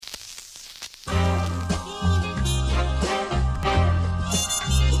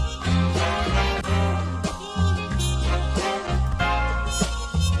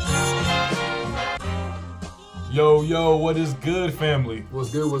Yo, what is good, family? What's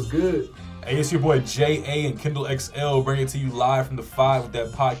good? Hey, it's your boy J.A. and Kendall XL bringing it to you live from the 5 with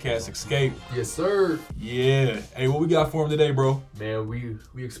that podcast, Xscape. Yes, sir. Yeah. Hey, what we got for him today, bro? Man, we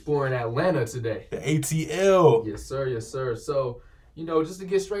exploring Atlanta today. The ATL. Yes, sir. So, just to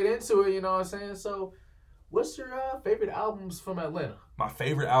get straight into it, you know what I'm saying? So, what's your favorite albums from Atlanta? My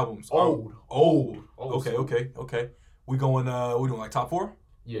favorite albums. Old. Okay. We doing like top 4?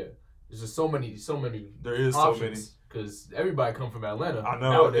 Yeah. There's just so many. There is options, so many. Because everybody come from Atlanta. I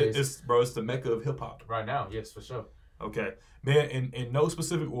know. Nowadays. It's the mecca of hip hop. Right now, yes, for sure. Okay. Man, in no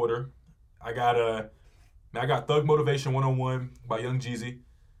specific order, I got Thug Motivation 101 by Young Jeezy.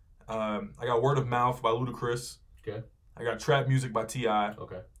 I got Word of Mouth by Ludacris. Okay. I got Trap Music by T.I.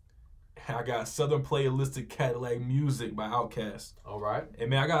 Okay. I got Southern Playalistic Cadillac Music by Outkast. All right. And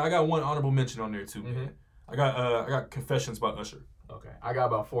man, I got one honorable mention on there too, Mm-hmm. man. I got Confessions by Usher. Okay. I got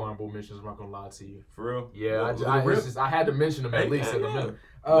about 4 honorable mentions. I'm not gonna lie to you. For real? Yeah, I had to mention them at least in a minute.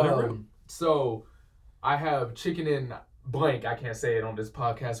 So I have Chicken in Blank. I can't say it on this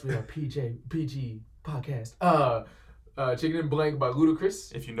podcast. We have PG Podcast. Chicken in Blank by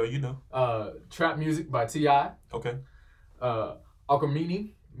Ludacris. If you know, you know. Trap Music by T.I. Okay.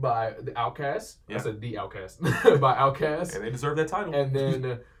 Alchemini by the Outkast. Yeah. I said the Outkast by Outkast. And they deserve that title. And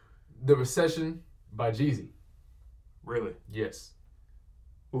then The Recession by Jeezy. Really? Yes.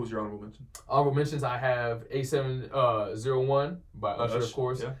 What was your honorable mention? Honorable mentions, I have A701 by Usher, of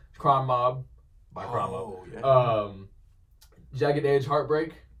course. Yeah. Crime Mob by Crime Mob. Yeah. Jagged Edge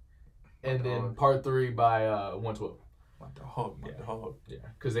Heartbreak. And then Part 3 by 112. My dog. Yeah,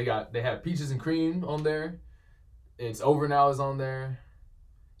 because they have Peaches and Cream on there. It's Over Now is on there.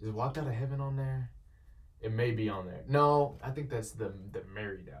 Is Walked Out of Heaven on there? It may be on there. No, I think that's the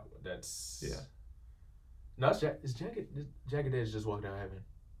Married album. That's... Yeah. No, it's Jagged Edge just Walked Out of Heaven.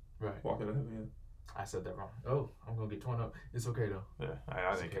 Right. Walked Out of Heaven, yeah. I said that wrong. Oh, I'm going to get torn up. It's okay, though. Yeah,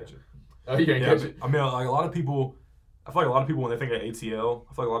 I didn't catch it. Oh, you didn't catch it? I mean, like a lot of people, I feel like a lot of people when they think of ATL,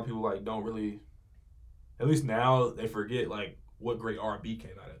 I feel like a lot of people like don't really, at least now they forget like what great R&B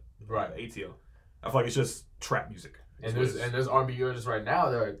came out of right. ATL. I feel like it's just trap music. And there's R&B artists right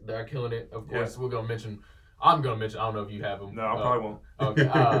now that are killing it. Of course, I'm gonna mention. I don't know if you have them. No, I probably won't. Okay,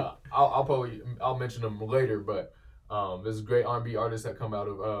 I'll mention them later. But there's great R&B artists that come out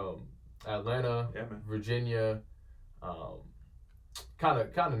of Atlanta, Virginia, kind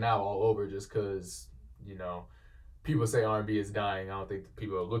of now all over. Just because people say R&B is dying. I don't think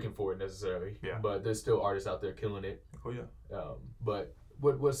people are looking for it necessarily. Yeah. But there's still artists out there killing it. Oh yeah. But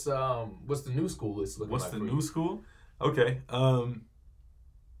what's the new school list looking like? What's the new school? Okay.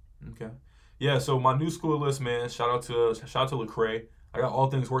 Okay. Yeah, so my new school list, man, shout out to Lecrae. I got All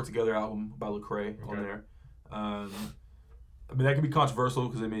Things Work Together album by Lecrae on there. I mean, that can be controversial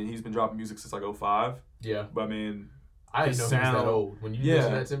because, I mean, he's been dropping music since like 2005. Yeah. But, I mean, I didn't know he was that old. When you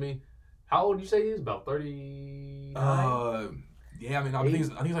mentioned that to me, how old did you say he is? About 39? Yeah, I mean, I think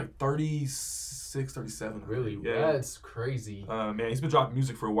he's like 36, 37. Really? Yeah. That's crazy. Man, he's been dropping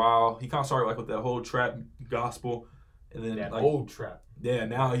music for a while. He kind of started like with that whole trap gospel. And then that like, old trap. Yeah,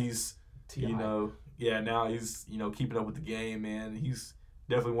 now he's... T.I. Now he's, keeping up with the game, man. He's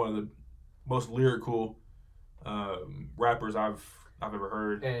definitely one of the most lyrical rappers I've ever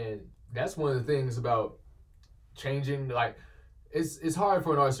heard. And that's one of the things about changing, like, it's hard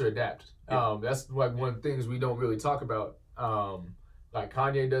for an artist to adapt. Yeah. That's like one of the things we don't really talk about. Like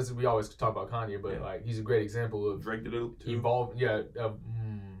Kanye does it. We always talk about Kanye, but like he's a great example of Drake did it too. Evolve. Yeah. I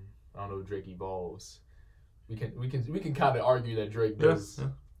don't know if Drake evolves. We can kind of argue that Drake does.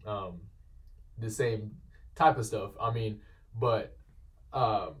 Yeah. The same type of stuff. I mean, but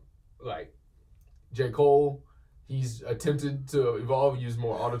like J. Cole, he's attempted to evolve, use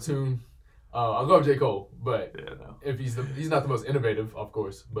more auto-tune. I love J. Cole, but if he's not the most innovative, of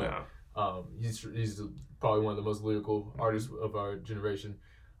course, but he's probably one of the most lyrical artists of our generation.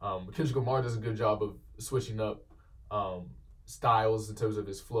 Kendrick Lamar does a good job of switching up styles in terms of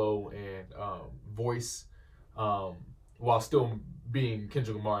his flow and voice, while still being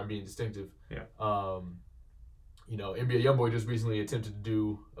Kendrick Lamar and being distinctive. Yeah. NBA YoungBoy just recently attempted to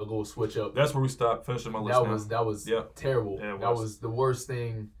do a little switch up. That's where we stopped finishing my list. That was terrible. Yeah, that was the worst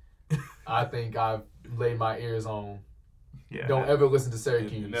thing I think I've laid my ears on. Yeah. Don't ever listen to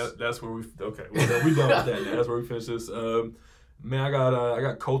Syracuse. And that's where we we done with that. That's where we finish this. Man, I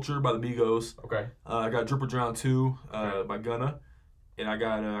got Culture by the Migos. Okay. I got Drip or Drown 2 by Gunna, and I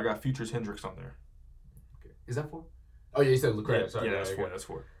got Future's Hendrix on there. Okay. Is that 4? Oh yeah, you said Lecrae. Yeah, sorry. Yeah, that's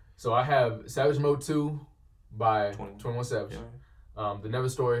 4. So I have Savage Mode 2 by 21 Savage. Yeah. The Never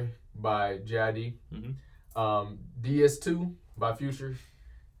Story by J.I.D. Mm-hmm. DS2 by Future.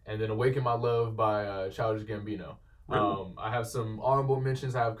 and then Awaken My Love by Childish Gambino. Really? I have some honorable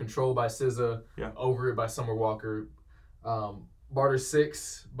mentions. I have Control by SZA, Yeah. Over It by Summer Walker, Barter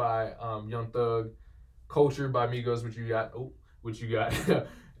 6 by Young Thug, Culture by Migos, which you got,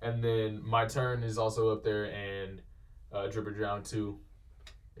 and then My Turn is also up there, and Drip or Drown 2.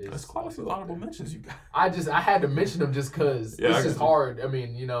 That's quite a few honorable mentions you got. I had to mention them just because it's just hard. I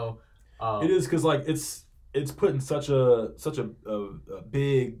mean, it is because like it's put in such a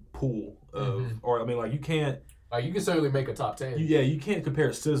big pool of, or I mean, like you can't. Like you can certainly make a top 10. You can't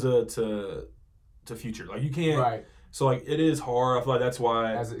compare SZA to Future. Like you can't. Right. So like it is hard. I feel like that's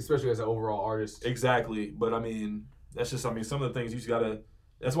why, especially as an overall artist. Exactly, but I mean that's just some of the things you just gotta.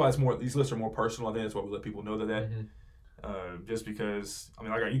 That's why it's more. These lists are more personal. I think that's why we let people know that. Just because I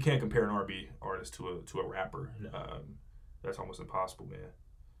mean, like you can't compare an R&B artist to a rapper. No. That's almost impossible, man.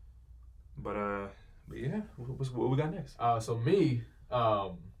 But yeah, what we got next? So me,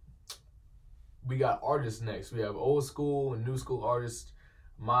 we got artists next. We have old school and new school artists.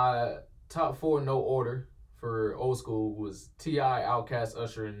 My top 4, no order for old school was T.I., Outkast,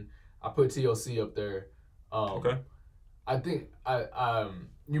 Usher, and I put TLC up there. Okay. I think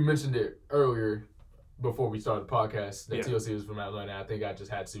you mentioned it earlier before we started the podcast that TLC was from Atlanta. I think I just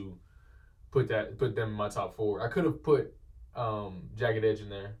had to put them in my top 4. I could have put Jagged Edge in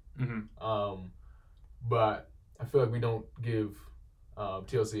there, but I feel like we don't give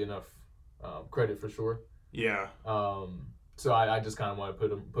TLC enough credit for sure. Yeah. So I just kind of want to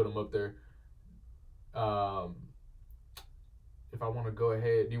put them up there. If I want to go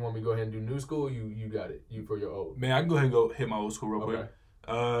ahead, do you want me to go ahead and do new school? You got it. You for your old. Man, I can go ahead and go hit my old school real quick.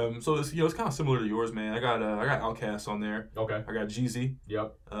 So it's it's kind of similar to yours, man. I got Outkast on there. Okay. I got Jeezy.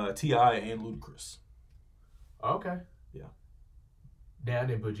 Yep. T.I. and Ludacris. Okay. Yeah. Yeah, I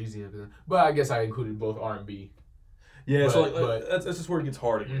didn't put Jeezy in there, but I guess I included both R&B. Yeah, but that's just where it gets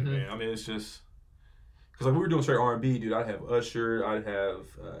hard again, man. I mean, it's just because like we were doing straight R&B, dude. I'd have Usher, I'd have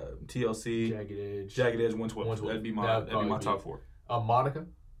TLC, Jagged Edge, 112. That'd be my top 4. Monica?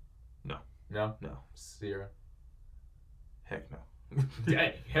 No. Sierra? Heck no.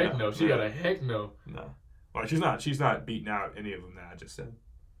 Dang, heck no. She got a heck no. No. Like she's not beating out any of them that I just said.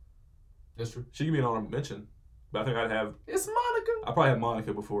 That's true. She could be an honorable mention, but I think I'd have. It's Monica. I probably have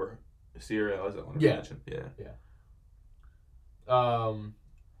Monica before Sierra as an honorable mention. Yeah.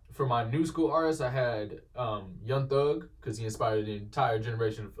 For my new school artists, I had Young Thug because he inspired the entire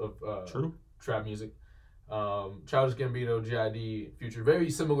generation of True. Trap music. Childish Gambino, G.I.D., Future. Very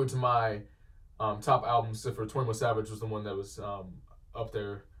similar to my top album, except for 21 Savage was the one that was up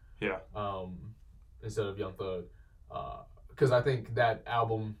there. Yeah. Instead of Young Thug, because I think that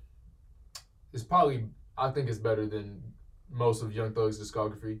album is probably it's better than most of Young Thug's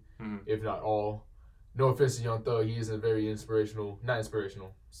discography, if not all. No offense to Young Thug, he is a very not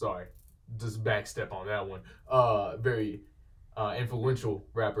inspirational. Sorry, just backstep on that one. Very influential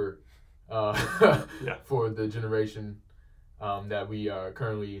rapper for the generation that we are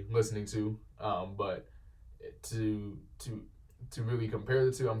currently listening to. But to really compare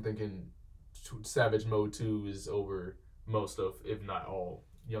the two, I'm thinking Savage Mode 2 is over most of, if not all,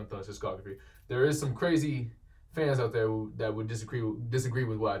 Young Thug's discography. There is some crazy fans out there that would disagree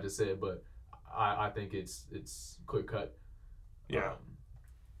with what I just said, but I think it's quick cut. Yeah.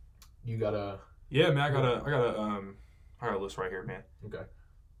 You gotta. Yeah, man. I got a list right here, man. Okay.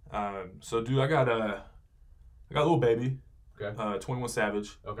 So dude, I got Lil Baby. Okay. 21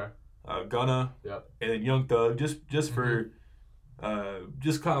 Savage. Okay. Gunna. Yep. And then Young Thug. Just for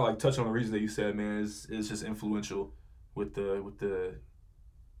just kind of like touch on the reason that you said, man, is just influential with the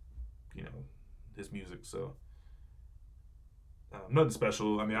his music. So nothing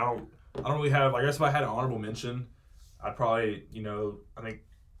special. I mean, I don't really have. I guess if I had an honorable mention, I'd probably I think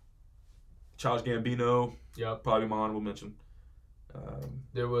Childish Gambino. Yep. Probably my honorable mention.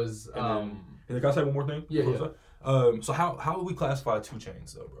 There was. And can I say one more thing? Yeah. So how would we classify 2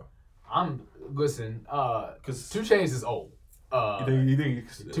 Chainz though, bro? Because 2 Chainz is old. You think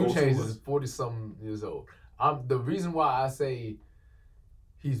 2 Chainz is 40-something years old. The reason why I say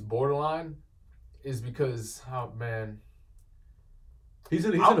he's borderline is because he's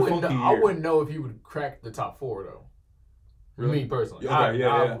in a funky year. I wouldn't know if he would crack the top 4 though. Really? Me personally, Okay,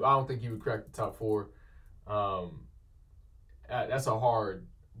 I don't think he would crack the top 4. That's a hard,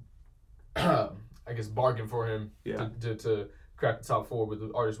 I guess, bargain for him to crack the top 4 with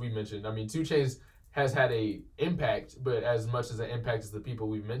the artists we mentioned. I mean, 2 Chainz has had a impact, but as much as an impact as the people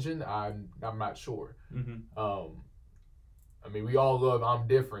we've mentioned, I'm not sure. I mean, we all love I'm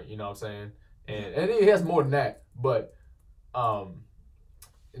Different, you know what I'm saying? And he has more than that, but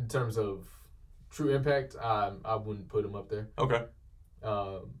in terms of true impact, I wouldn't put him up there. Okay.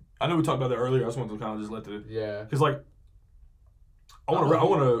 I know we talked about that earlier. I just wanted to kind of just let the because like I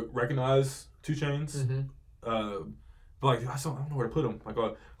want to recognize 2 Chainz, but like I don't know where to put him.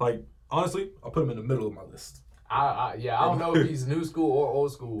 Like honestly, I'll put him in the middle of my list. I don't know if he's new school or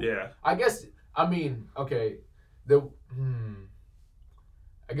old school. Yeah, I guess okay,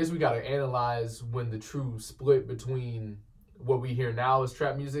 I guess we gotta analyze when the true split between what we hear now as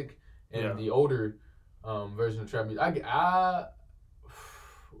trap music and the older version of trap music.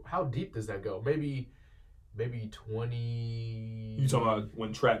 How deep does that go? Maybe 20. You talking about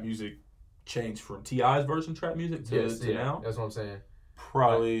when trap music changed from T.I.'s version of trap music to now? That's what I'm saying.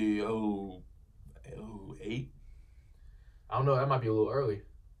 Probably 08. I don't know. That might be a little early.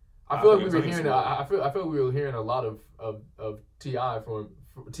 I feel like we were hearing. I feel like we were hearing a lot of T.I. from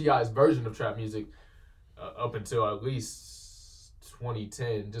T.I.'s version of trap music up until at least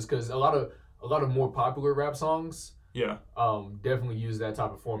 2010. Just because a lot of more popular rap songs. Yeah. Definitely use that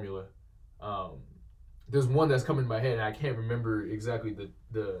type of formula. There's one that's coming to my head and I can't remember exactly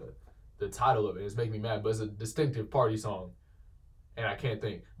the title of it. It's making me mad, but it's a distinctive party song, and I can't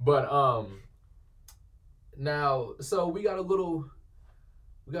think. But now, so we got a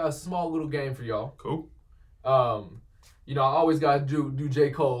small little game for y'all. Cool. I always gotta do J.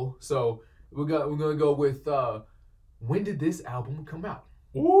 Cole, so we're gonna go with when did this album come out?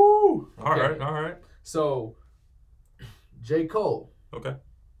 Ooh. All right. So J. Cole. Okay.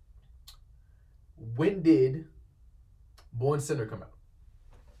 When did Born Sinner come out?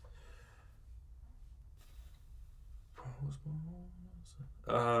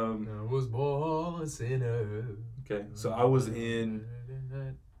 I was born sinner. Okay, so I was in.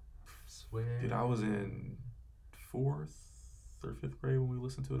 I was in 4th or 5th grade when we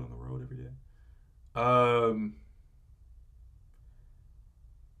listened to it on the road every day.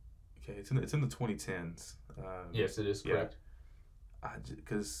 Okay, it's in the 2010s. Yes, it is correct.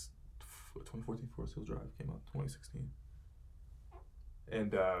 Because 2014 Forest Hills Drive came out 2016,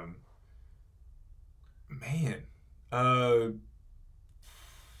 and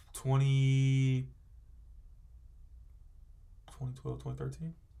 2012,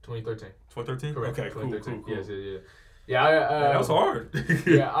 2013? 2013. 2013? Correct. Okay, 2013. Cool. Yes. Yeah, that was hard.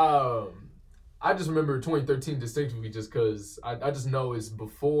 I just remember 2013 distinctly just because I just know it's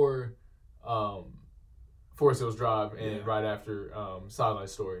before Forest Hills Drive and right after Sideline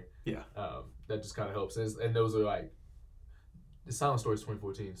Story. Yeah. That just kind of helps. And those are like, the Silent Story is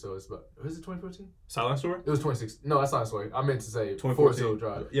 2014, so it's about, is it 2014? Silent Story? It was 2016. No, that's Silent Story. I meant to say 2014. Forest Hills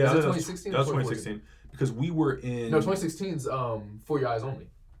Drive. Yeah, is it 2016 that was 2016. Because we were in... No, 2016's For Your Eyes Only.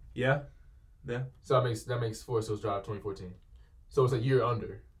 Yeah. So that makes Forest Hills Drive 2014. So it's a year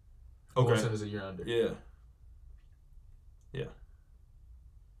under. Okay. Born Sinner is a year under. Yeah.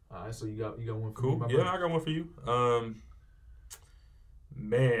 All right, so you got one for cool. me, my brother? Yeah, I got one for you.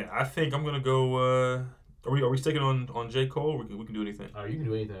 Man, I think I'm gonna go. Are we sticking on J. Cole? We can do anything. You can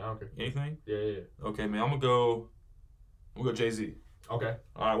do anything. I don't care. Anything? Yeah. Okay, man. I'm gonna go Jay-Z. Okay.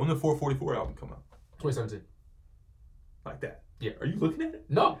 All right. When did the 444 album come out? 2017. Like that. Yeah. Are you looking at it?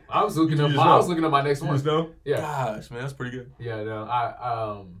 No, I was looking up. I was looking at my next one. You just know? Yeah. Gosh, man, that's pretty good. Yeah. No,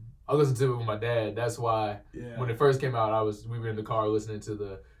 I listened to it with my dad. That's why when it first came out, we were in the car listening to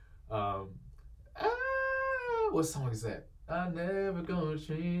the what song is that? I'm never gonna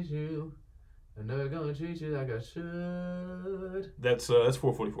treat you. I'm never gonna treat you like I should. That's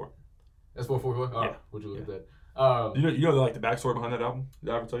 444. That's 444. Oh, yeah. Would you look at that? You know like the backstory behind that album?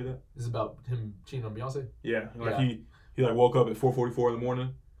 Did I ever tell you that? This is about him cheating on Beyonce? Yeah. He like woke up at 4:44 in the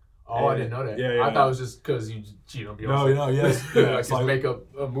morning. Oh, I didn't know that. Yeah. I thought it was just because you cheated on Beyonce. No, yes. Like his makeup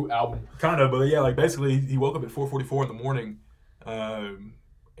album. Kind of, but yeah, like basically he woke up at 4:44 in the morning,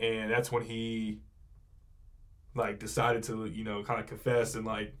 and that's when he like decided to kind of confess and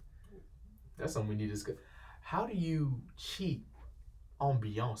like. That's something we need to discuss. How do you cheat on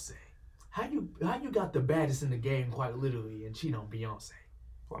Beyonce? How you got the baddest in the game quite literally and cheat on Beyonce?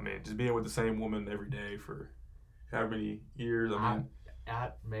 I mean, just being with the same woman every day for how many years? Man,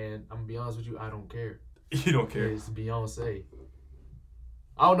 I'm gonna be honest with you. I don't care. You don't care. It's Beyonce.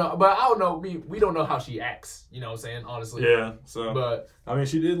 I don't know, but I don't know. We don't know how she acts. You know what I'm saying? Honestly. Yeah. So. But I mean,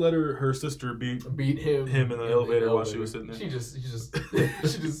 she did let her sister beat him in the elevator while she was sitting there. She just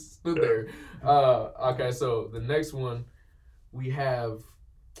stood there. Okay, so the next one we have.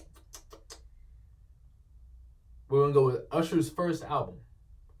 We're gonna go with Usher's first album.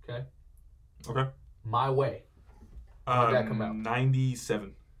 Okay. My Way. When did that come out?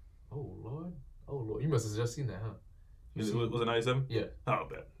 97. Oh Lord! You must have just seen that, huh? Was it 97? Yeah. Oh,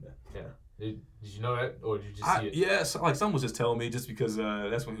 bet. Yeah. Did you know that, or did you just see it? Yes, like someone was just telling me, just because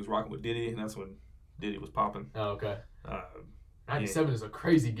that's when he was rocking with Diddy, and that's when Diddy was popping. Oh, okay. 97 is a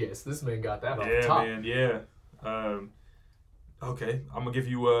crazy guess. This man got that off Yeah, top. man. Yeah. Okay, I'm gonna give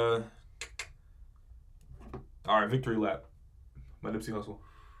you all right, Victory Lap by Nipsey Hussle.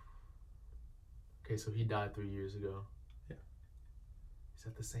 Okay, so he died 3 years ago. Yeah. Is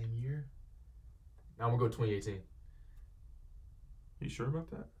that the same year? Now I'm gonna go 2018. You sure about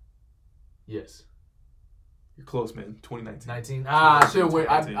that? Yes. You're close, man. 2019. 19. I should went.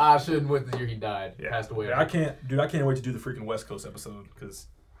 2019. I shouldn't went the year he died. Yeah. Passed away. I can't wait to do the freaking West Coast episode because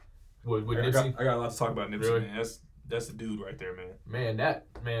With I Nipsey. got a lot to talk about Nipsey, Really? man. That's the dude right there,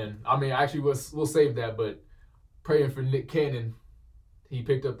 man. I mean, actually, we'll save that. But praying for Nick Cannon. He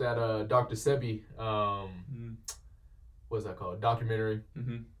picked up that Dr. Sebi. What's that called? Documentary.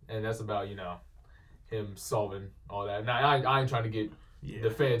 Mm-hmm. And that's about him solving all that. Now I ain't trying to get the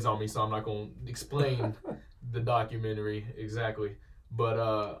feds on me, so I'm not gonna explain the documentary exactly. But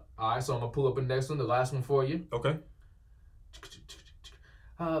all right, so I'm gonna pull up the next one, the last one for you. Okay.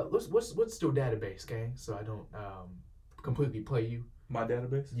 What's your database, gang? So I don't completely play you. My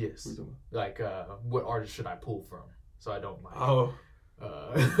database? Yes. What are you Like what artist should I pull from? So I don't like talking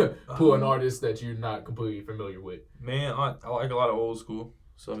pull an artist that you're not completely familiar with. Man, I like a lot of old school.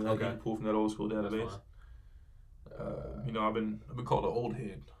 So I mean, I Okay. can pull from that old school database. I've been called an old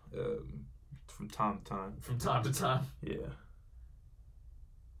head from time to time. From time to time. Yeah.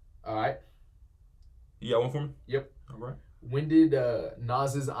 All right. You got one for me? Yep. All right. When did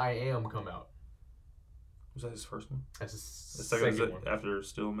Nas's I Am come out? Was that his first one? That's The his second second is one. after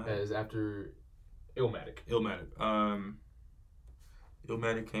Stillmatic. As after Illmatic. Illmatic.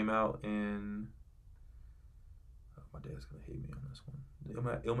 Illmatic came out in. Oh, my dad's gonna hate me on this one.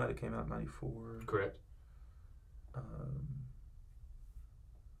 Illmatic came out in '94. Correct.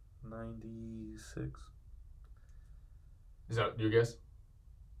 96. Is that your guess?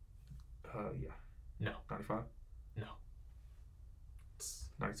 Yeah. No. 95. No.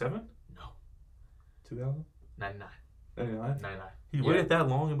 97. No. 2000. 99. 99. 99. He waited that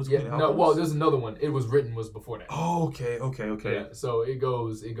long in between albums? No, well, there's another one. It was before that. Oh, okay. Yeah, so it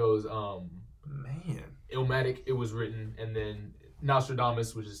goes Man. Illmatic, it was written, and then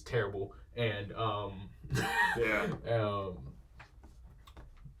Nostradamus, which is terrible, and Yeah. Man. Man.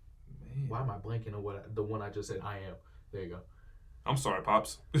 Why am I blanking on the one I just said? I Am. There you go. I'm sorry,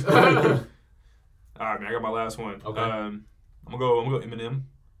 pops. All right, man. I got my last one. Okay. I'm gonna go Eminem.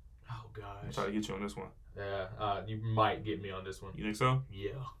 Oh I'm gosh. trying to get you on this one. Yeah. You might get me on this one. You think so?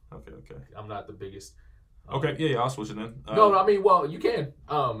 Yeah. Okay. I'm not the biggest. Okay. Yeah. I'll switch it then. No. I mean, well, you can.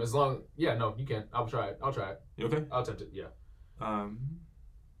 As long. Yeah. No, you can. I'll try it. You okay? I'll attempt it. Yeah. All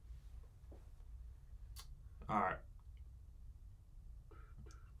right.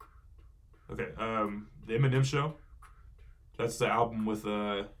 Okay. The Eminem Show. That's the album with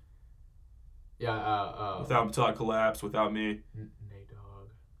Yeah. Without Until I Collapse, Without Me. Nate Dogg.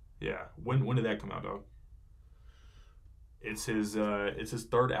 Yeah. When did that come out, dog? It's his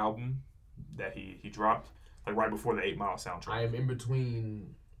third album that he dropped, like right before the 8 Mile soundtrack. I am in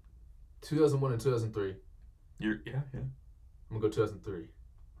between 2001 and 2003. Yeah. I'm gonna go 2003.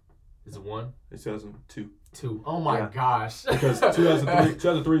 Is it one? It's 2002. 2. Oh my gosh. Because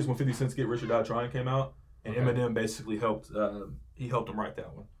 2003 is when 50 Cent's Get Rich or Die Trying came out, and Okay. Eminem basically helped. He helped him write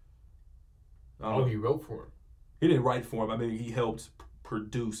that one. He wrote for him. He didn't write for him. I mean, he helped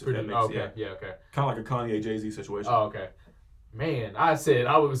produce. If that makes Okay. sense. Yeah. Okay. Kind of like a Kanye Jay-Z situation. Oh, okay. Man, I said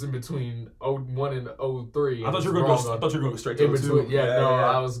I was in between 01 and 03. I thought you were going to go straight to in 02. between. Yeah, no,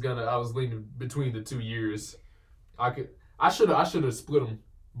 I was leaning between the 2 years. I should have split them,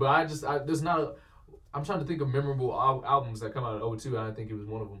 but there's not a. I'm trying to think of memorable albums that come out in 02. I think it was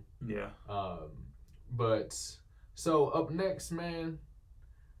one of them. Yeah. But so up next, man,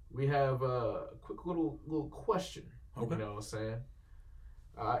 we have a quick little question. Okay. You know what I'm saying?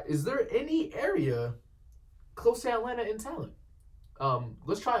 Is there any area close to Atlanta in talent?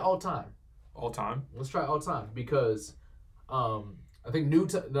 Let's try all time. All time. Let's try all time because I think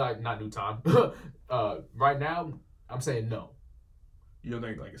not new time. Right now, I'm saying no. You don't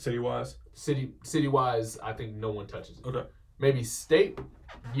think like city-wise? City-wise, I think no one touches it. Okay. Maybe state,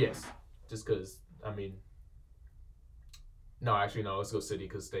 yes. Just because, I mean, no, actually, no. Let's go city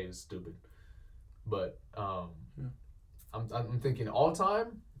because state is stupid. But Yeah. I'm thinking all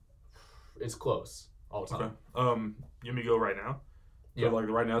time. It's close. All time. Okay. You want me to go right now? Yeah. So, like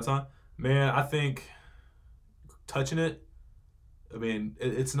the right now time? Man, I think touching it, I mean,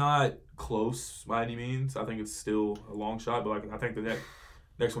 it's not close by any means. I think it's still a long shot, but like I think the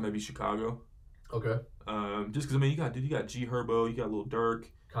next one would be Chicago. Okay. Just because I mean, you got G Herbo, you got Lil Durk,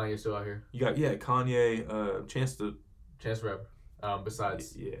 Kanye still out here. you got Kanye, Chance the Chance the Rapper.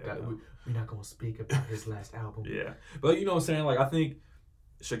 Besides that, we're not gonna speak about his last album. Yeah, but you know what I'm saying? Like, I think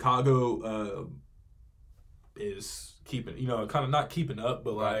Chicago is keeping, kind of not keeping up,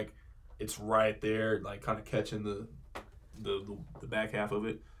 but like it's right there, like kind of catching the back half of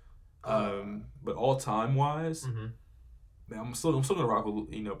it. But all time wise, man, I'm still gonna rock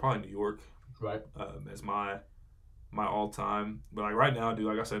with probably New York, right? As my all time. But like right now, dude,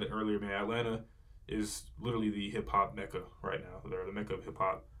 like I said earlier, man, Atlanta is literally the hip hop mecca right now. They're the mecca of hip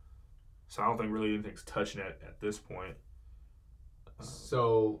hop. So I don't think really anything's touching it at this point.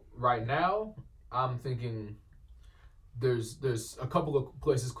 So right now, I'm thinking there's a couple of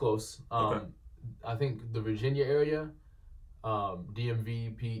places close. Okay. I think the Virginia area,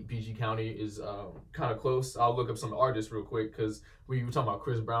 DMV, PG County is kind of close. I'll look up some artists real quick because we were talking about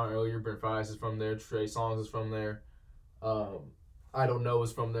Chris Brown earlier. Brent Faiyaz is from there. Trey Songz is from there. I Don't Know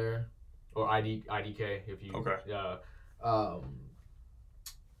is from there, or IDK if you. Okay.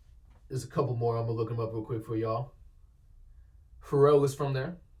 There's a couple more. I'm gonna look them up real quick for y'all. Pharrell is from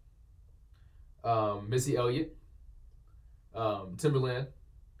there. Missy Elliott. Timberland,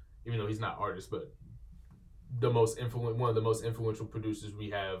 even though he's not an artist, but one of the most influential producers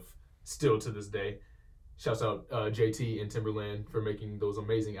we have still to this day. Shouts out JT and Timberland for making those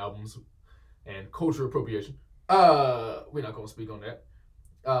amazing albums and culture appropriation. We're not gonna speak on that.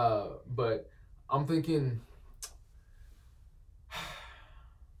 But I'm thinking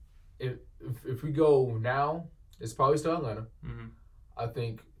if we go now, it's probably still Atlanta. Mm-hmm. I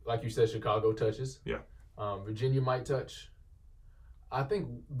think, like you said, Chicago touches. Yeah. Virginia might touch. I think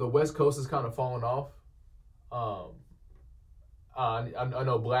the West Coast is kind of falling off. I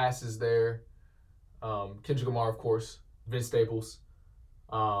know Blast is there. Kendrick Lamar, of course. Vince Staples.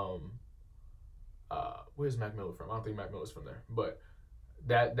 Where's Mac Miller from? I don't think Mac Miller's from there. But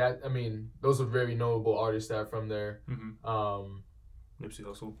those are very notable artists that are from there. Mm-hmm. Nipsey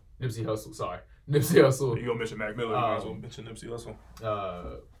Hussle. Nipsey Hussle. You gonna mention Mac Miller? You might as well mention Nipsey Hussle.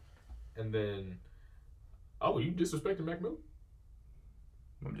 And then, you disrespecting Mac Miller?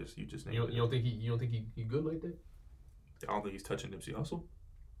 You just you don't think he good like that? I don't think he's touching Nipsey Hussle.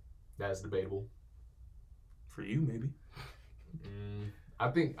 That's debatable. For you, maybe. I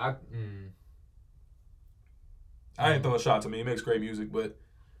think I ain't throwing a shot to me. He makes great music, but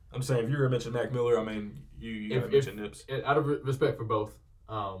I'm saying if you're gonna mention Mac Miller, I mean you gotta mention Nips. Out of respect for both,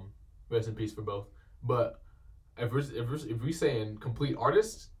 rest in peace for both. But if we saying complete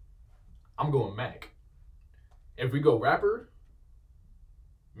artists, I'm going Mac. If we go rapper,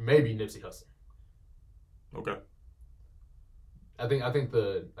 maybe Nipsey Hussle. Okay. I think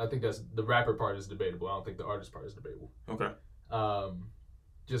that's the rapper part is debatable. I don't think the artist part is debatable. Okay.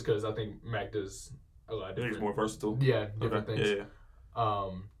 Just because I think Mac does a lot of different. He's more versatile. Yeah, different things. Yeah.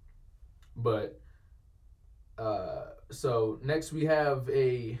 So next we have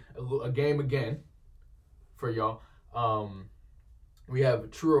a game again for y'all. We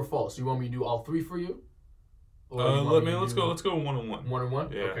have true or false. You want me to do all three for you? Let's go 1-on-1.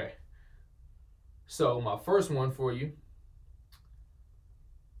 1-on-1? Yeah. Okay. So my first one for you,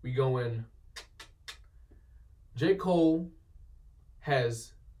 we going. J. Cole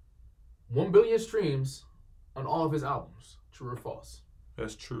has 1 billion streams on all of his albums. True or false?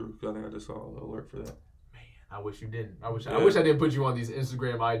 That's true. I think I just saw an alert for that. Man, I wish you didn't. I wish I didn't put you on these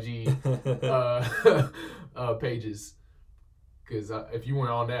Instagram, IG pages. Because if you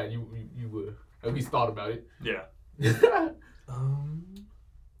weren't on that, you would at least thought about it. Yeah.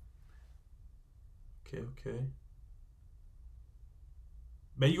 Okay.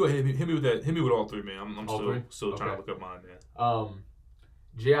 Man, you go ahead. Hit me with that. Hit me with all three, man. I'm still trying to look up mine, man.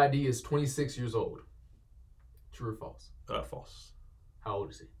 JID is 26 years old. True or false? False. How old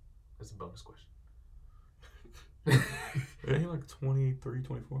is he? That's a bonus question. Ain't he like 23,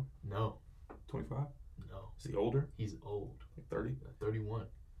 24? No. 25? No. Is he older? He's old. Like 30? 31.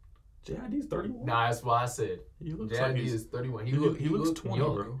 JID's 31? Nah, that's why I said. JID is 31. He looks 20,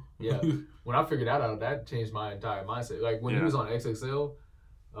 young. bro. Yeah. When I figured that out, that changed my entire mindset. Like when he was on XXL,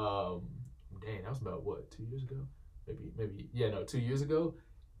 that was about what, 2 years ago? Maybe 2 years ago.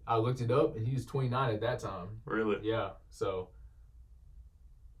 I looked it up and he was 29 at that time. Really? Yeah. So,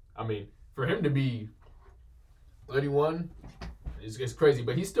 I mean, for him to be 31, it's crazy,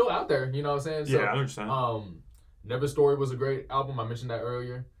 but he's still out there. You know what I'm saying? So, yeah, I understand. Never Story was a great album. I mentioned that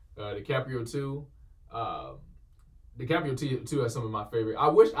earlier. DiCaprio 2. DiCaprio 2 has some of my favorite. I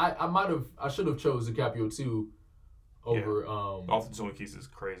should have chose DiCaprio 2 over Off the Zoinkies is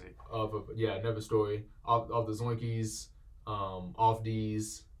crazy. Never Story. Off the Zoinkies, Off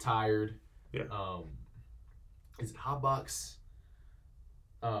D's, Tired. Yeah. Is it Hotbox?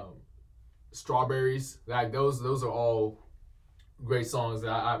 Strawberries. Like those are all great songs that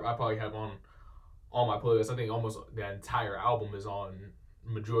I probably have on my playlist. I think almost the entire album is on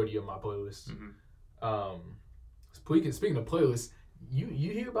majority of my playlists. Speaking of playlists, you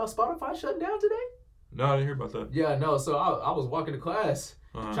hear about Spotify shutting down today? No, I didn't hear about that. Yeah, no. So I was walking to class,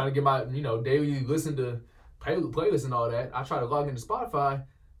 trying to get my daily listen to playlist and all that. I tried to log into Spotify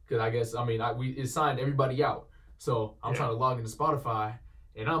because I guess it signed everybody out. So I'm trying to log into Spotify,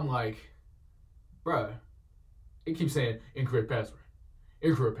 and I'm like, bruh, it keeps saying incorrect password.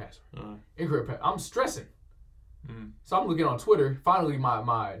 I'm stressing. So I'm looking on Twitter. Finally,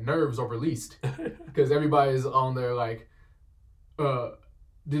 my nerves are released because everybody's on there like,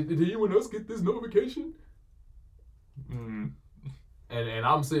 did anyone else get this notification? And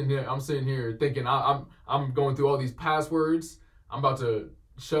I'm sitting here thinking I'm going through all these passwords. I'm about to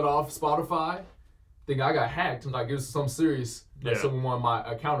shut off Spotify. Thinking I got hacked. Like it was some serious. Like someone wanted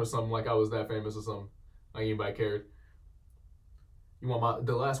my account or something. Like I was that famous or something. Like anybody cared. You want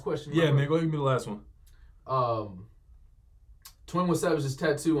the last question? Yeah, man. Go ahead and give me the last one. 21 Savage's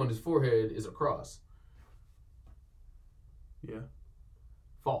tattoo on his forehead is a cross. Yeah.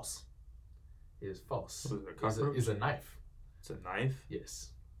 False. It is false. What is it, a cockroach? It's a knife. It's a knife?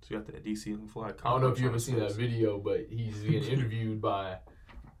 Yes. So you got the DC flag. I don't know if you ever seen that video, but he's being interviewed by, I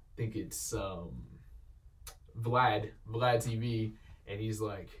think it's Vlad TV, and he's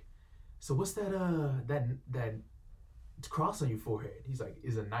like, so what's that cross on your forehead? He's like,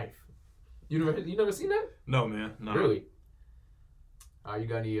 is a knife. You never seen that? No, man. No. Really? You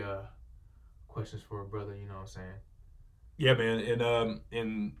got any questions for a brother? You know what I'm saying? Yeah, man.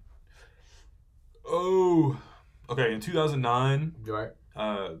 In 2009. Right.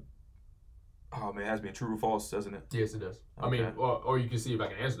 Oh man, it has to be true or false, doesn't it? Yes, it does. Okay. I mean, or you can see if I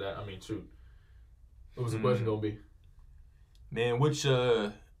can answer that. I mean, shoot. What was the question gonna be? Man, which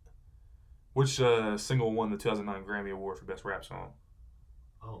single won the 2009 Grammy Award for Best Rap Song?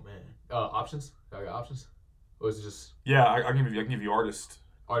 Oh man, options? I got options, or is it just? Yeah, I can give you artist.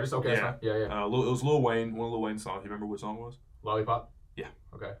 Artist, okay, yeah, yeah. It was Lil Wayne, one of Lil Wayne's songs. You remember what song it was? Lollipop. Yeah.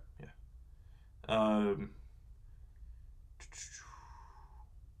 Okay. Yeah.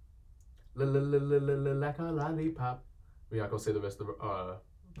 Like a lollipop. We're not gonna say the rest of the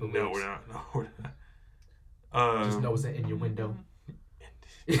No, we're not. Just know it's an innuendo.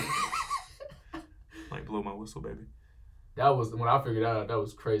 Like blow my whistle, baby. That was when I figured that out. That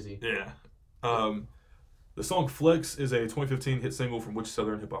was crazy. Yeah. The song "Flex" is a 2015 hit single from which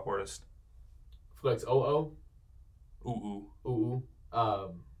Southern hip hop artist? Flex OO. Ooh.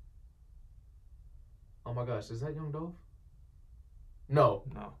 Oh my gosh, is that Young Dolph? No.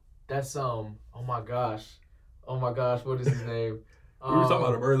 That's oh my gosh, what is his name? We were talking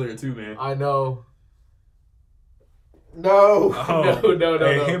about him earlier too, man. I know. No. No.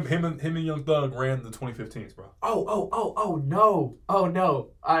 Hey, him and Young Thug ran the 2015s, bro. Oh no. I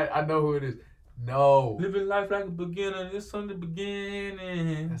know who it is. No. Living life like a beginner, it's on the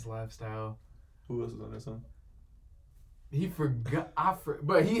beginning. That's Lifestyle. Who else is on that song? He forgot.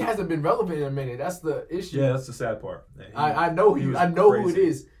 But he hasn't been relevant in a minute. That's the issue. Yeah, that's the sad part. I know who it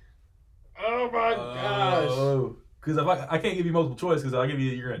is. Oh my gosh. Because I can't give you multiple choice because I'll give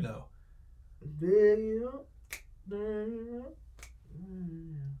you you're gonna know.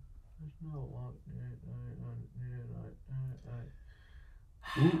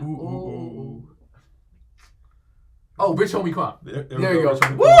 Ooh. Oh, Rich Homie Quan. There you go.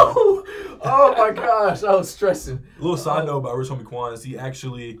 Woo! Oh my gosh, I was stressing. A little side note about Rich Homie Quan is he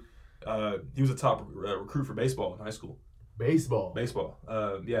actually he was a top recruit for baseball in high school. Baseball.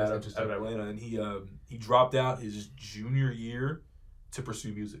 Yeah, out of Atlanta, and he dropped out his junior year to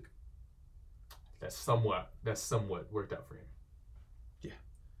pursue music. That's somewhat worked out for him. Yeah.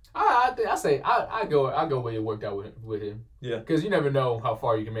 I go where it worked out with him. Yeah. Because you never know how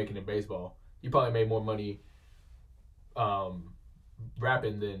far you can make it in baseball. You probably made more money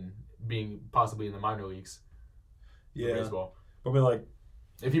rapping than being possibly in the minor leagues. Yeah. Baseball. I mean, like,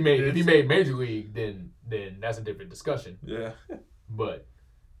 if you made major league, then that's a different discussion. Yeah. But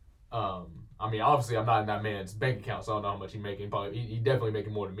I mean, obviously, I'm not in that man's bank account, so I don't know how much he's making. Probably he definitely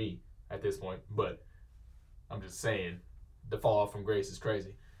making more than me at this point. But I'm just saying, the fall off from grace is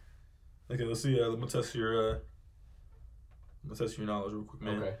crazy. Okay, let's see. Let me test your knowledge real quick,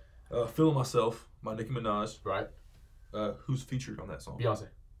 man. Okay. "Feeling Myself" by Nicki Minaj. Right. Who's featured on that song? Beyonce.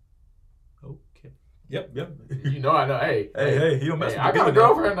 Okay. Yep. You know I know. Hey, he don't mess with I got a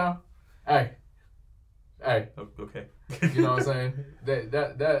girlfriend now. Hey. Okay. You know what I'm saying?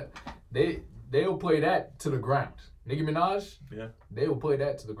 They'll play that to the ground. Nicki Minaj. Yeah. They will play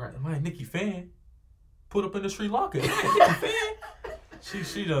that to the ground. Am I a Nicki fan? Put up in the Sri Lanka. Nicki fan.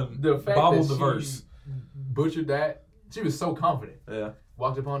 She done The fact bobbled that the verse. Butchered that. She was so confident. Yeah.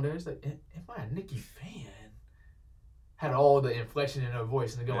 Walked up on there. It's like, am I a Nicki fan? Had all the inflection in her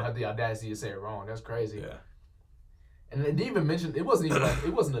voice, and they don't have the audacity to say it wrong. That's crazy. Yeah. And they didn't even mention it wasn't even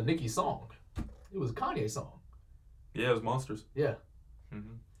it wasn't a Nicki song. It was a Kanye song. Yeah, it was Monsters. Yeah.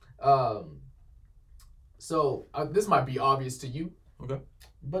 Mm-hmm. So this might be obvious to you. Okay.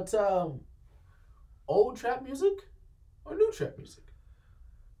 But old trap music or new trap music?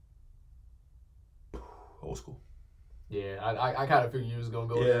 Old school. Yeah, I kind of figured you was gonna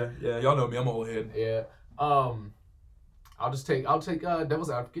go there. Yeah, y'all know me. I'm old head. Yeah. I'll take devil's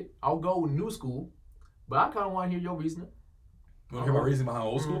advocate. I'll go with new school, but I kind of want to hear your reasoning. You want to hear my reasoning behind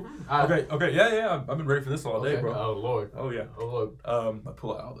old school? Mm-hmm. Okay, yeah. I've been ready for this all day, bro. Oh Lord. Oh yeah. Oh Lord. I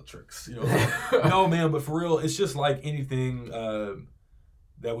pull out all the tricks, you know. No, man, but for real, it's just like anything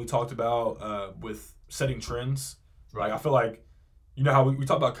that we talked about with setting trends. Right. Like I feel like, you know how we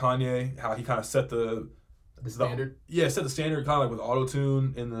talked about Kanye, how he kind of set the standard. Set the standard kind of like with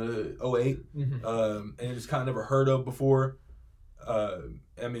auto-tune in the 08, and it's kind of never heard of before. I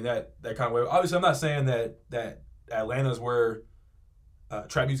mean that kind of way. Obviously, I'm not saying that Atlanta's where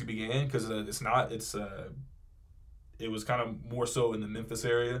trap music began, because it's not. It was kind of more so in the Memphis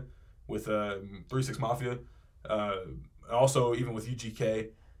area with 3 6 Mafia, also even with UGK.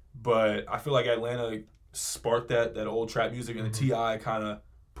 But I feel like Atlanta sparked that old trap music, and the T.I. kind of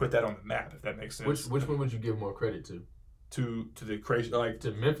put that on the map, if that makes sense. Which one would you give more credit to? To the crazy, like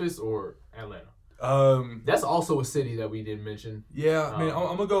to Memphis or Atlanta? That's also a city that we didn't mention. Yeah, I mean,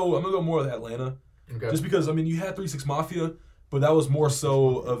 I'm gonna go more with Atlanta, just because I mean you had 3 6 Mafia, but that was more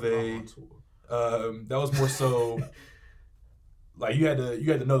so of a that was more so like you had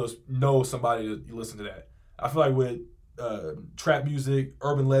to know somebody to listen to that. I feel like with trap music,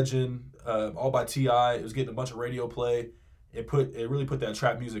 Urban Legend, all by T.I., it was getting a bunch of radio play. It really put that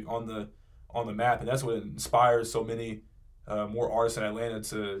trap music on the map, and that's what inspires so many more artists in Atlanta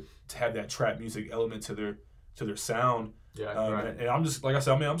to have that trap music element to their sound. Yeah, right. And I'm just, like I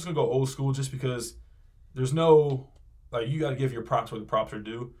said, I'm just gonna go old school, just because there's no, like, you got to give your props where the props are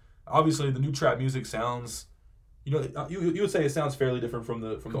due. Obviously, the new trap music sounds, you know, you would say it sounds fairly different from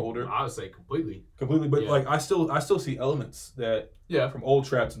the older. I would say completely, but like I still see elements that from old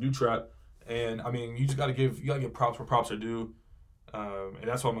trap to new trap. And I mean, you just gotta give props where props are due, and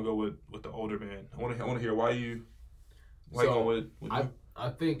that's why I'm gonna go with the older man. I want to hear why you going with I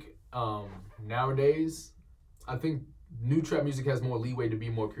think nowadays, I think new trap music has more leeway to be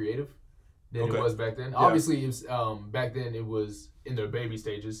more creative than it was back then. Yeah. Obviously, it was, back then it was in their baby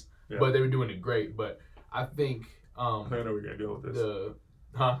stages, but they were doing it great. But I think I think I know where you're gonna go with this.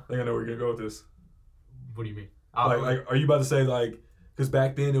 I think I know where you're gonna go with this. What do you mean? Like, are you about to say like? Because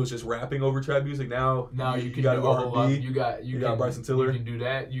back then it was just rapping over trap music. Now you can got do R&B. You got Bryson Tiller. You can do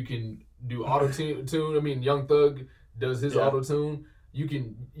that. You can do auto tune. I mean, Young Thug does his auto tune. You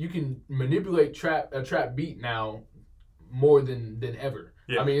can manipulate a trap beat now more than ever.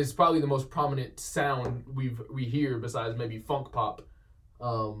 Yeah. I mean, it's probably the most prominent sound we hear besides maybe funk pop.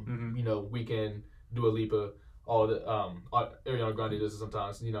 You know, Weeknd, Dua Lipa, all the Ariana Grande does it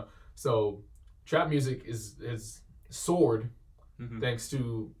sometimes. You know, so trap music is soared. Thanks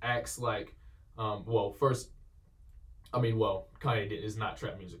to acts like, Kanye is not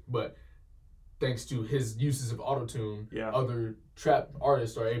trap music, but thanks to his uses of autotune, other trap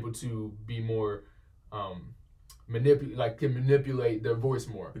artists are able to be more, can manipulate their voice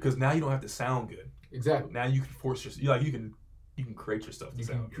more. Because now you don't have to sound good. Exactly. Now you can force you can create your stuff. You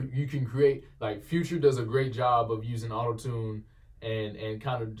can create, like Future does a great job of using autotune and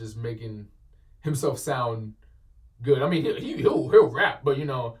kind of just making himself sound good. I mean, he'll rap, but you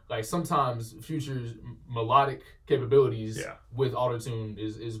know, like sometimes Future's melodic capabilities with autotune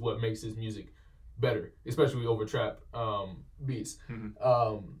is what makes his music better, especially over trap beats. We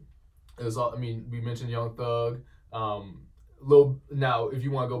mentioned Young Thug. Now, if you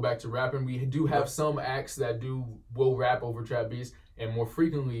want to go back to rapping, we do have some acts that will rap over trap beats, and more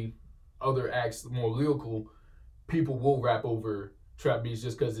frequently, other acts, more lyrical people will rap over trap beats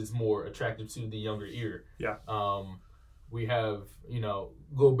just because it's more attractive to the younger ear. Yeah. We have,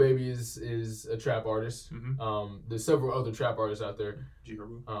 Lil Baby is a trap artist. There's several other trap artists out there. G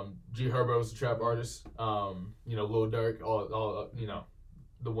Herbo. G Herbo is a trap artist. Lil Durk, all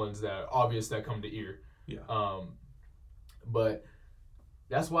the ones that are obvious that come to ear. Yeah. But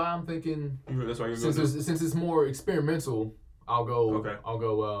that's why I'm thinking. That's why you're since it's more experimental, I'll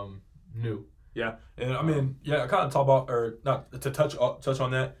go new. Yeah, and I mean, I kind of talk about, or not to touch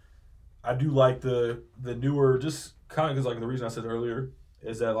on that. I do like the newer, just kind of because like the reason I said earlier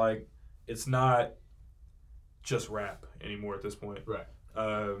is that like it's not just rap anymore at this point. Right.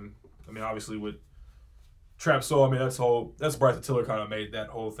 I mean, obviously with Trap soul. I mean, that's Bryson Tiller kind of made that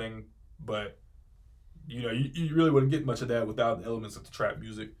whole thing, but you know, you really wouldn't get much of that without the elements of the trap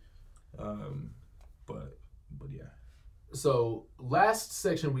music. But yeah. So last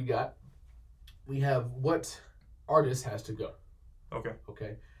section we have what artist has to go. Okay.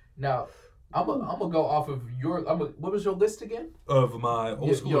 Okay. Now I'm gonna go off of your. What was your list again? Of my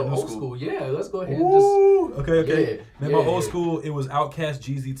old school. Your or new old school? school. Yeah. Let's go ahead. Ooh, And just. Okay. Yeah, Man, my old school, it was Outkast,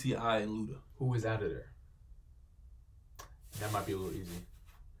 Jeezy, T.I., and Luda. Who is out of there? That might be a little easy.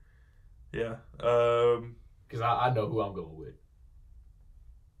 Yeah. Because I know who I'm going with.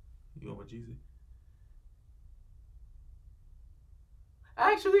 You going with Jeezy?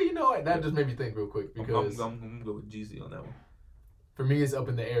 Actually, you know what? That just made me think real quick because I'm gonna go with Jeezy on that one. For me, it's up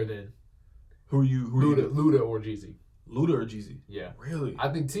in the air then. Who Luda or Jeezy. Luda or Jeezy? Yeah. Really? I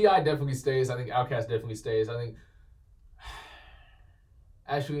think T.I. definitely stays. I think Outkast definitely stays. I think.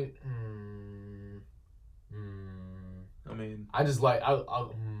 Actually, I mean, I just like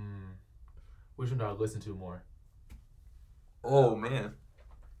which one do I listen to more? Oh man,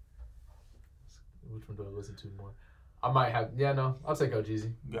 which one do I listen to more? I might have. Yeah, no, I'll take out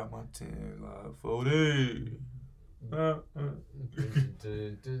Jeezy. Got my 10 live 40.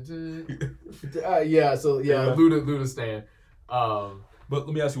 Yeah. So yeah, Luda stand. But let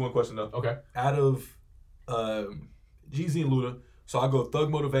me ask you one question though. Okay. Out of Jeezy and Luda, so I go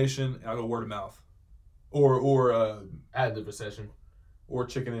Thug Motivation and I go Word of Mouth, or Add the recession. Or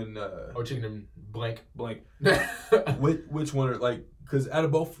Chicken and Blank. Which one are like? Because out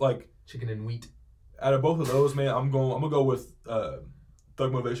of both, like Chicken and Wheat. Out of both of those, man, I'm gonna go with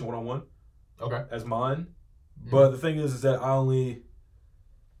Thug Motivation 101. Okay. As mine, but the thing is that I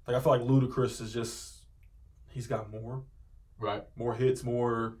feel like Ludacris is just he's got more, right? More hits,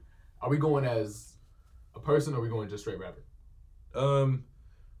 more. Are we going as a person, or are we going just straight rapper?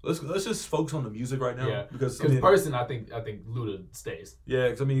 Let's just focus on the music right now. Yeah. Because person, I think Luda stays. Yeah,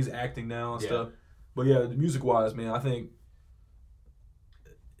 because he's acting now and stuff. But yeah, music wise, man, I think.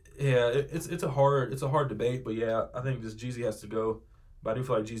 Yeah, it's a hard debate, but yeah, I think just Jeezy has to go. But I do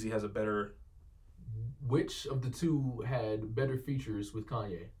feel like Jeezy has a better. Which of the two had better features with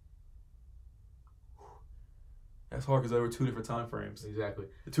Kanye? That's hard because there were two different time frames. Exactly.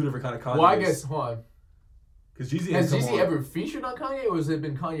 The two different kind of Kanye. Well, I guess hold on. Because Jeezy has Jeezy ever featured on Kanye, or has it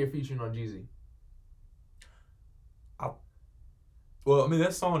been Kanye featuring on Jeezy? Well, I mean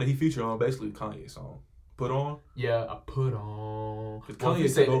that song that he featured on basically Kanye's song. Put On. Yeah, I Put On. Because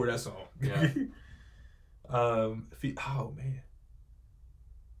Kanye took over that song. Yeah. Oh man.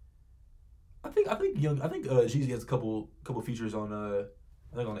 I think Jeezy has a couple features on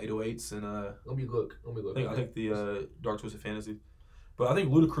I think on 808s and Let me look. I think the Dark Twisted Fantasy. But I think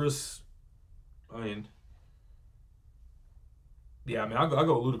Ludacris, I mean yeah, I mean I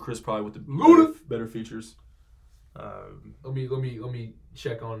go Ludacris probably with the better features. Let me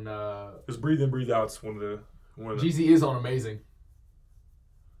check on because Breathe In, Breathe Out's one of the Jeezy is on Amazing.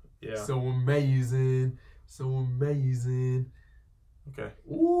 Yeah. So amazing. Okay.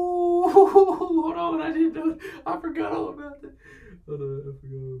 Ooh, hold on, I didn't know. I forgot all about that.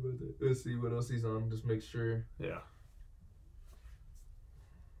 Let's see what else he's on. Just make sure. Yeah.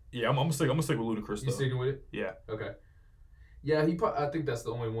 Yeah, I'm gonna stick with Ludacris though. You sticking with it? Yeah. Okay. Yeah, I think that's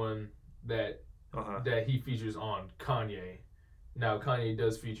the only one that he features on Kanye. Now Kanye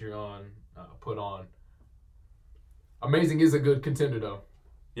does feature on Put On. Amazing is a good contender though.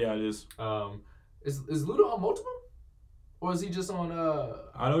 Yeah, it is. Is Luda on multiple? Or is he just on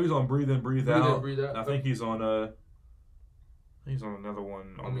I know he's on Breathe In, Breathe Out. Breathe Out. I think he's on another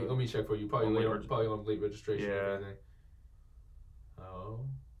one. Let me check for you. Probably on late registration. Yeah. Or anything. Oh.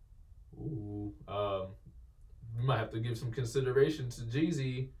 Ooh. We might have to give some consideration to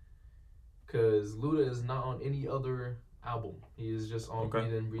Jeezy, because Luda is not on any other album. He is just on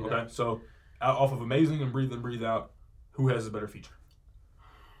Breathe In, Breathe Out. Okay, so off of Amazing and Breathe In, Breathe Out, who has a better feature?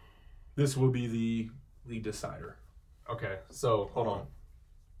 This will be the decider. Okay, so hold on,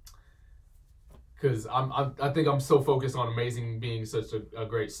 because I think I'm so focused on Amazing being such a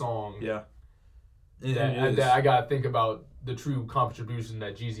great song. Yeah. That I gotta think about the true contribution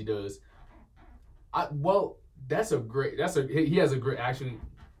that Jeezy does. He has a great actually.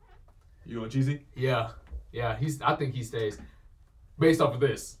 You want Jeezy? Yeah. I think he stays based off of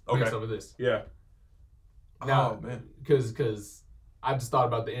this. Okay. Based off of this. Yeah. Now, man, because I just thought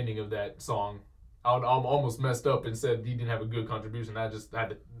about the ending of that song. I'm almost messed up and said he didn't have a good contribution. I just had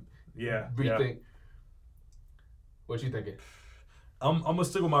to rethink. Yeah. What you thinking? I'm gonna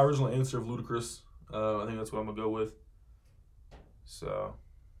stick with my original answer of Ludacris. I think that's what I'm gonna go with. So,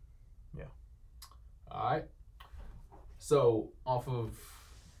 yeah. All right. So off of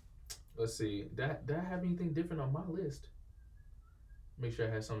Let's see. Did I have anything different on my list? Make sure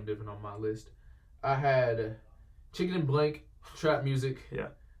I had something different on my list. I had Chicken and Blank, Trap Music. Yeah.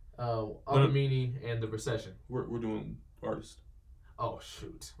 Alchemy and The Recession. We're doing artists. Oh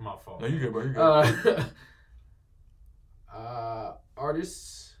shoot, my fault. No, you're good, bro. You're good.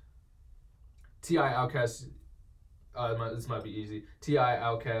 Artists. T.I. Outkast. This might be easy. T.I.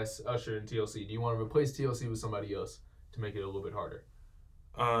 Outkast, Usher, and TLC. Do you want to replace TLC with somebody else to make it a little bit harder?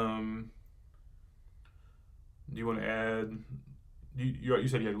 Do you want to add? You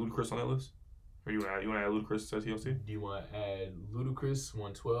said you had Ludacris on that list, or you want to add Ludacris to TLC? Do you want to add Ludacris,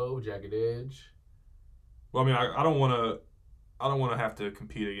 112, Jagged Edge? Well, I mean, I don't want to have to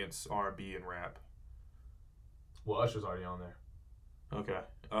compete against R&B and rap. Well, Usher's already on there. Okay.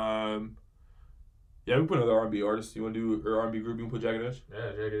 Yeah, we put another R&B artist. You want to do or R&B group? You want to put Jagged Edge?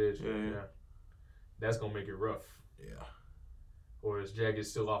 Yeah, Jagged Edge. Yeah. That's gonna make it rough. Yeah. Or is Jagged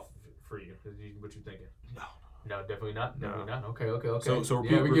still off for you? What you thinking? No, definitely not. No. Definitely not. Okay. So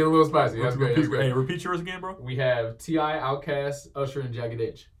repeat, we get a little spicy. That's great. Hey, repeat yours again, bro. We have T.I., Outkast, Usher, and Jagged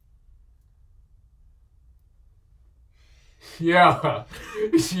Edge. Yeah.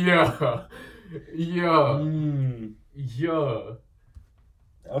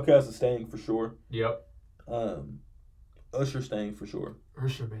 Outkast is staying for sure. Yep. Usher staying for sure.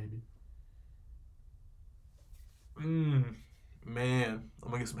 Usher, baby. Man, I'm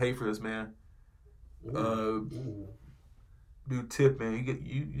gonna get some hate for this, man. Ooh. Dude, Tip, man,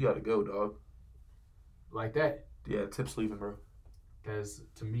 you gotta go, dog. Like that? Yeah, Tip's leaving, bro. That's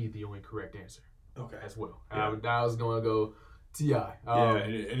to me the only correct answer. Okay. As well. Yeah. I was gonna go T.I.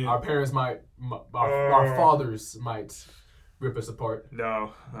 And our parents might, our fathers might rip us apart.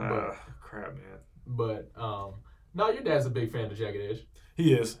 No, crap, man. But no, your dad's a big fan of Jagged Edge.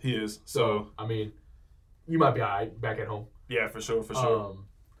 He is. So I mean, you might be alright back at home. Yeah, for sure.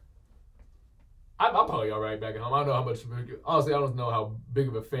 I'm probably alright back at home. I don't know how much. Honestly, I don't know how big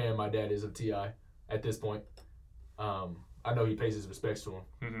of a fan my dad is of T.I. at this point. I know he pays his respects to him,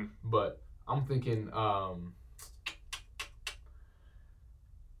 mm-hmm. but I'm thinking,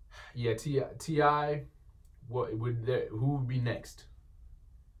 yeah, T.I. What would that? Who would be next?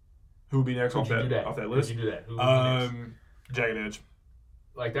 Who would be next off that list? Could you do that? Who would be next? Jagged Edge.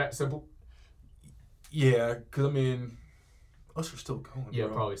 Like that simple? Yeah, because I mean, Usher's still going. Yeah,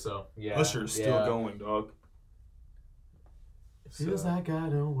 bro. Probably so. Yeah, Usher's still going, dog. Feels like I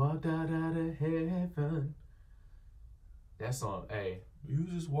done walked out of heaven. That song, hey. You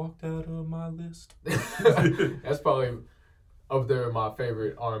just walked out of my list. That's probably up there with my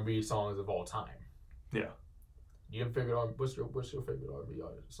favorite R&B songs of all time. Yeah. You have a favorite R&B? What's your favorite R&B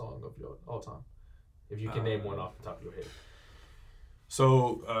song of your all time? If you can name one off the top of your head.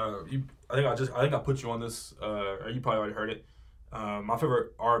 So I think I put you on this. Or you probably already heard it. My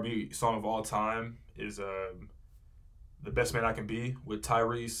favorite R&B song of all time is "The Best Man I Can Be" with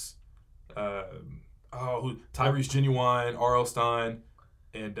Tyrese. Tyrese Genuine, R.L. Stein,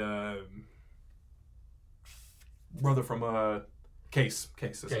 and brother from Case.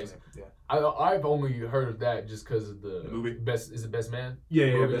 Case. Yeah. I've only heard of that just because of the movie. Is it Best Man?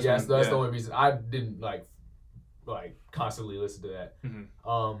 Yeah. That's the only reason. I didn't like constantly listen to that.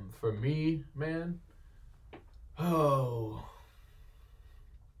 Mm-hmm. For me, man.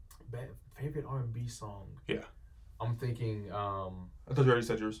 Favorite R&B song. Yeah. I'm thinking. I thought you already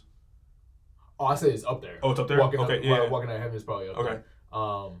said yours. Oh, I said it's up there. Oh, it's up there. Walking Out of Heaven is probably up there.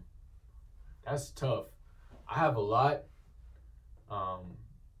 That's tough. I have a lot.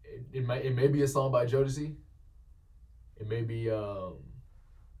 It may be a song by Jodeci. It may be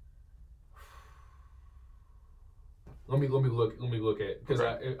Let me look at because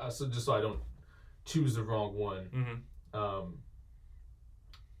just so I don't choose the wrong one. Mm-hmm.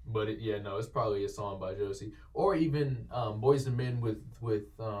 But it's probably a song by Jodeci or even Boyz II Men with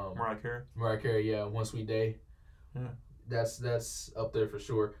Mariah Carey. Mariah Carey, yeah, One Sweet Day. Yeah. That's up there for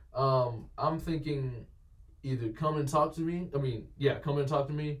sure. I'm thinking either Come and Talk to Me. Come and Talk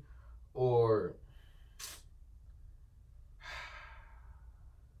to Me, or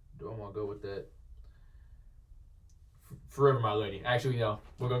do I want to go with that? Forever My Lady. Actually, no,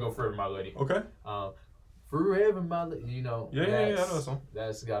 we're gonna go Forever My Lady. Okay. Forever My Lady. Yeah, I know that song.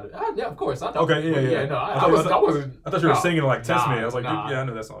 That's got it. Yeah, of course, I know. Okay, yeah. No, I wasn't. I thought you were singing like Test Me. I was like, I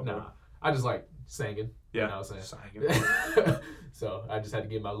know that song. Nah, I just like singing. Yeah, you know what I'm saying? So I just had to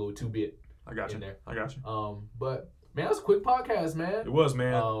get my little 2-bit. I got you. There. I got you. But man, that's a quick podcast, man. It was,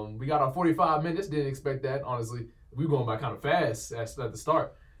 man. We got our 45 minutes. Didn't expect that, honestly. We were going by kind of fast at the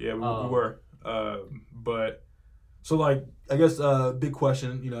start. Yeah, we were. But so like, I guess big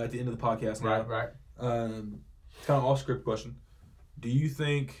question. At the end of the podcast now. Right. It's kind of off script question. Do you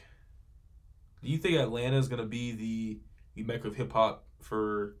think Do you think Atlanta is gonna be the mecca of hip hop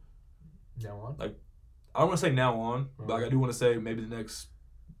for now on? Like, I don't want to say now on, but like I do want to say maybe the next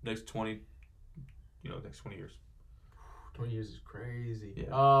 20, next 20 years. 20 years is crazy.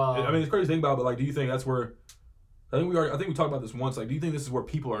 Yeah. I mean, it's crazy to think about, but like, do you think that's where? I think we talked about this once. Like, do you think this is where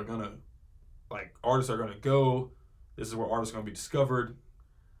people are gonna, like, artists are gonna go? This is where artists are gonna be discovered.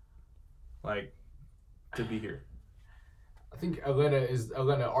 Like, to be here. I think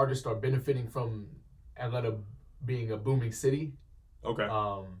Atlanta artists are benefiting from Atlanta being a booming city. Okay.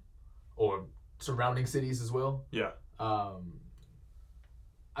 Or surrounding cities as well. Yeah. I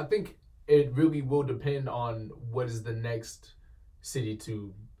think it really will depend on what is the next city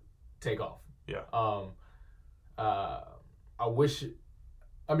to take off. Yeah.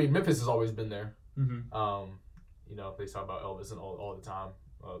 Memphis has always been there. Mm-hmm. They talk about Elvis and all the time.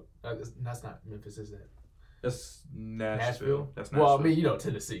 That's not Memphis, is it? That's Nashville. That's Nashville. Nashville. Well,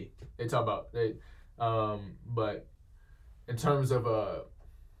 Tennessee. They talk about but in terms of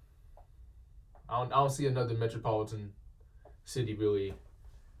I don't see another metropolitan city really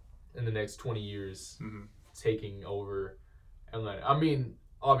in the next 20 years taking over Atlanta. I mean,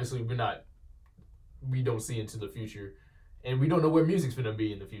 obviously we don't see into the future, and we don't know where music's gonna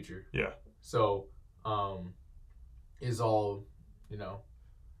be in the future. Yeah. So, it's all, I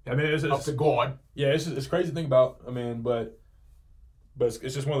mean, it's up to God. Yeah, it's crazy to think about. I mean, but it's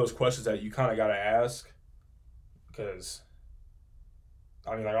just one of those questions that you kind of gotta ask, because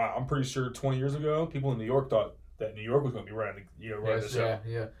I mean, like, I'm pretty sure 20 years ago, people in New York thought that New York was gonna be running the show.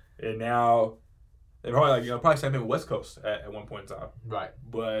 Yeah. And now they probably same thing with West Coast at one point in time. Right.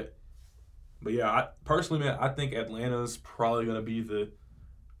 But yeah, personally, man, I think Atlanta's probably gonna be the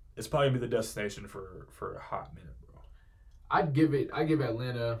destination for a hot minute, bro. I give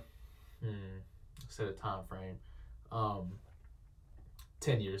Atlanta set a time frame.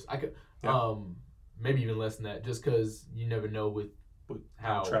 10 years. I could maybe even less than that, just because you never know with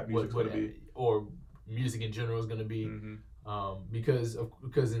how trap music's gonna be, or music in general is gonna be. Mm-hmm. Because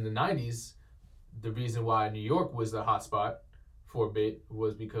in the 90s, the reason why New York was the hot spot for a bit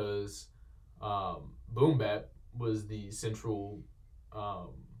was because boom bap was the central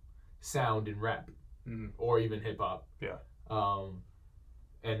sound in rap, or even hip hop. Yeah.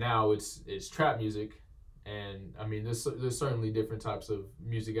 And now it's trap music, and I mean there's certainly different types of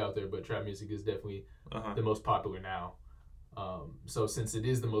music out there, but trap music is definitely the most popular now. So since it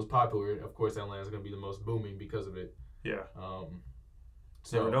is the most popular, of course Atlanta's gonna be the most booming because of it. Yeah.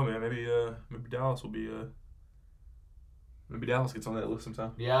 So never know, man. Maybe Dallas will be maybe Dallas gets on that list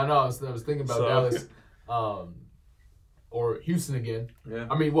sometime. Yeah, I know. I was thinking about Dallas, or Houston again. Yeah.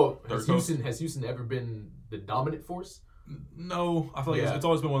 I mean, has Houston ever been the dominant force? No, I feel like it's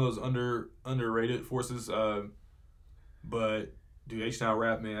always been one of those underrated forces. But dude, H-Town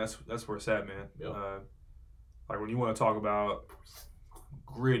rap, man, that's where it's at, man. Yep. Like when you want to talk about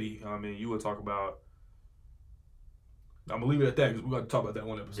gritty, I mean, you would talk about. I'm gonna leave it at that because we got to talk about that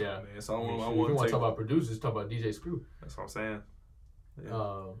one episode, man. So I don't want to talk about producers. Talk about DJ Screw. That's what I'm saying.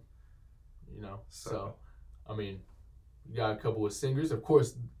 Yeah. So I mean, we got a couple of singers. Of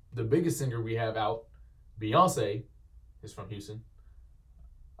course, the biggest singer we have out, Beyonce, is from Houston.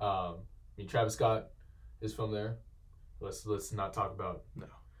 Travis Scott is from there. Let's not talk about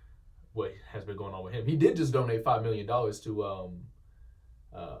what has been going on with him. He did just donate $5 million to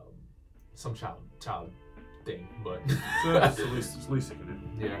some child thing, but it's the least he could do.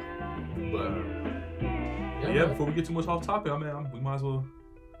 Yeah, but before we get too much off topic, we might as well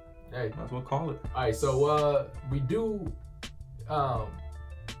call it. All right, so we do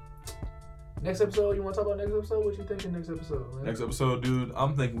next episode. You want to talk about next episode? What you thinking next episode, man? Next episode, dude,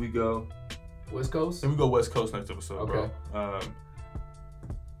 I'm thinking we go West Coast. And we go West Coast next episode, bro.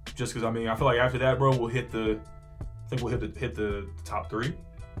 Just because I feel like after that, bro, we'll hit the top three.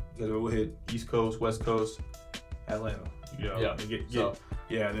 We'll hit East Coast, West Coast, Atlanta. And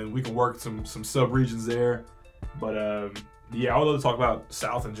then we can work some sub regions there. But I would love to talk about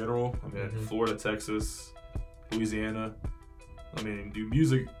South in general. Florida, Texas, Louisiana. Dude,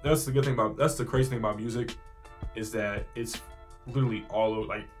 music. That's the crazy thing about music, is that it's literally all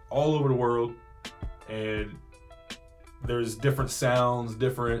over the world, and there's different sounds,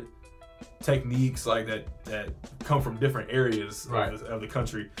 different techniques like that come from different areas of the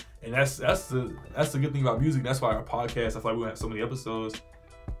country. And that's the good thing about music. That's why our podcast, I feel like we have so many episodes.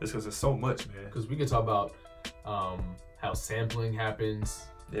 It's because there's so much, man. Because we can talk about how sampling happens.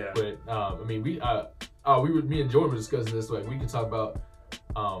 Yeah. But me and Jordan were discussing this. Like, we can talk about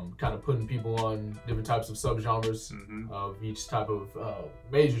kind of putting people on different types of subgenres of each type of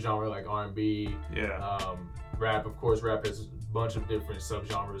major genre, like R&B, rap. Of course, rap has a bunch of different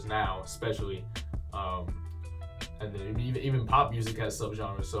subgenres now, especially, and then even pop music has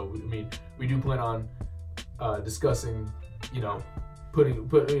subgenres. So I mean, we do plan on discussing,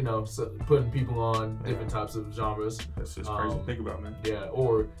 putting people on different types of genres. That's just crazy to think about, man. Yeah,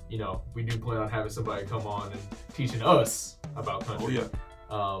 or we do plan on having somebody come on and teaching us about country. Oh yeah.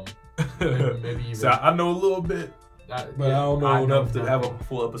 maybe even. So I know a little bit, but I don't know enough to have a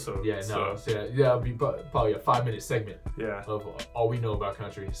full episode. Yeah, no. So it'll be probably a 5-minute segment. Yeah. Of all we know about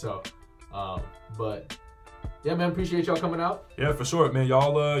country. So, but yeah, man, appreciate y'all coming out. Yeah, for sure, man.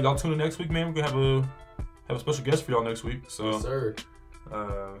 Y'all tune in next week, man. We're gonna have a special guest for y'all next week. So. Yes, sir.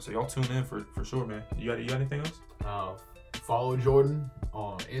 So y'all tune in for sure, man. You got anything else? Follow Jordan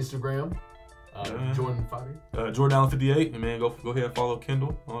on Instagram. Jordan Foddy. Jordan Allen 58. And man, go ahead and follow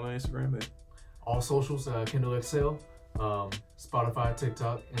Kendall on Instagram, man. All socials, Kendall Excel, Spotify,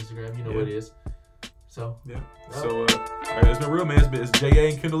 TikTok, Instagram. You know what it is. So yeah. So all right, it's been real, man. It's JA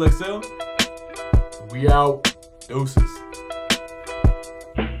and Kendall Excel. We out. Doses.